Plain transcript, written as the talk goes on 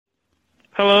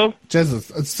Hello?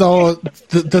 Jesus. So,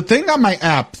 the thing on my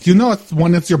app, you know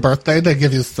when it's your birthday, they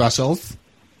give you specials?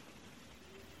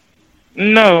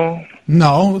 No.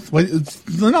 No, it's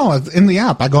in the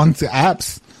app. I go into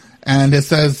apps, and it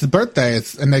says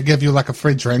birthdays, and they give you like a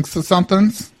free drinks or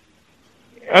something.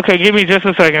 Okay, give me just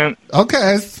a second.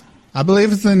 Okay, I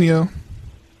believe it's in you.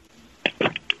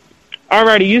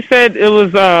 Alrighty, you said it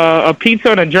was a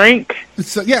pizza and a drink?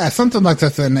 So, yeah, something like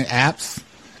that's in the apps.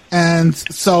 And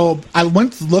so I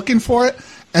went looking for it,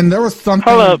 and there was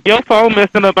something... Hold up, your phone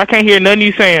messing up. I can't hear nothing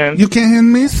you saying. You can't hear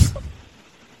me?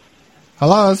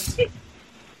 Hello?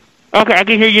 Okay, I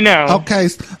can hear you now. Okay,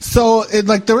 so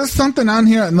there was something on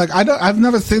here, and I've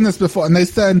never seen this before, and they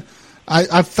said...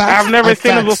 I've never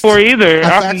seen it before either.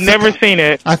 I've never seen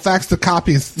it. I faxed the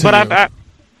copies to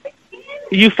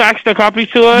you. You faxed the copies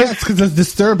to us? Yes, because it's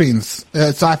disturbing. So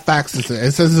I faxed it.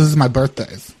 It says this is my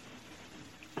birthdays.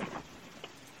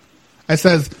 It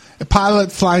says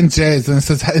Pilot Flying J's, and it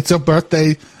says it's your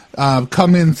birthday.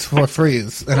 Come in for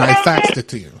freeze, and I faxed it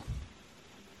to you.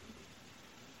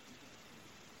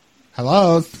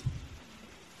 Hello,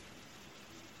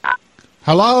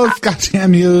 Scotty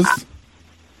Muse.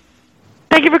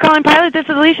 Thank you for calling Pilot. This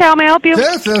is Alicia. How may I help you?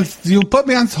 You put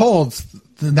me on hold.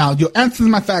 Now you answer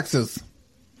my faxes.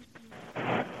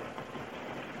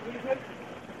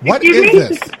 What is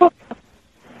this?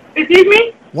 Excuse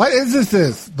me? What is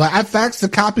this? I faxed a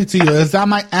copy to you. It's on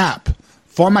my app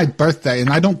for my birthday, and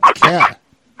I don't care.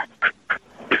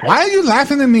 Why are you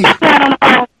laughing at me?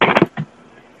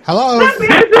 Hello?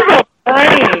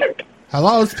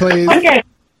 Hello, please. Okay.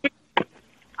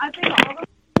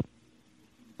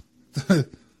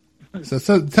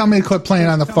 So tell me to quit playing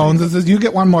on the phone. This is, you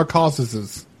get one more call. This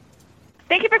is.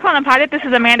 Thank you for calling Pilot. This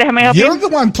is Amanda. How may I help you? You're the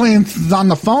one playing on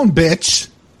the phone, bitch.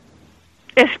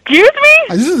 Excuse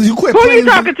me? You quit Who playing. are you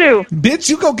talking to? Bitch,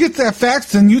 you go get that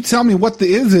fax and you tell me what the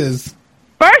is.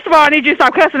 First of all, I need you to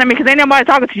stop cussing at me because ain't nobody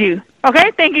talking to you.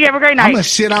 Okay? Thank you. Have a great night. I'm going to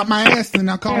shit out my ass and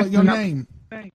I'll call it your name.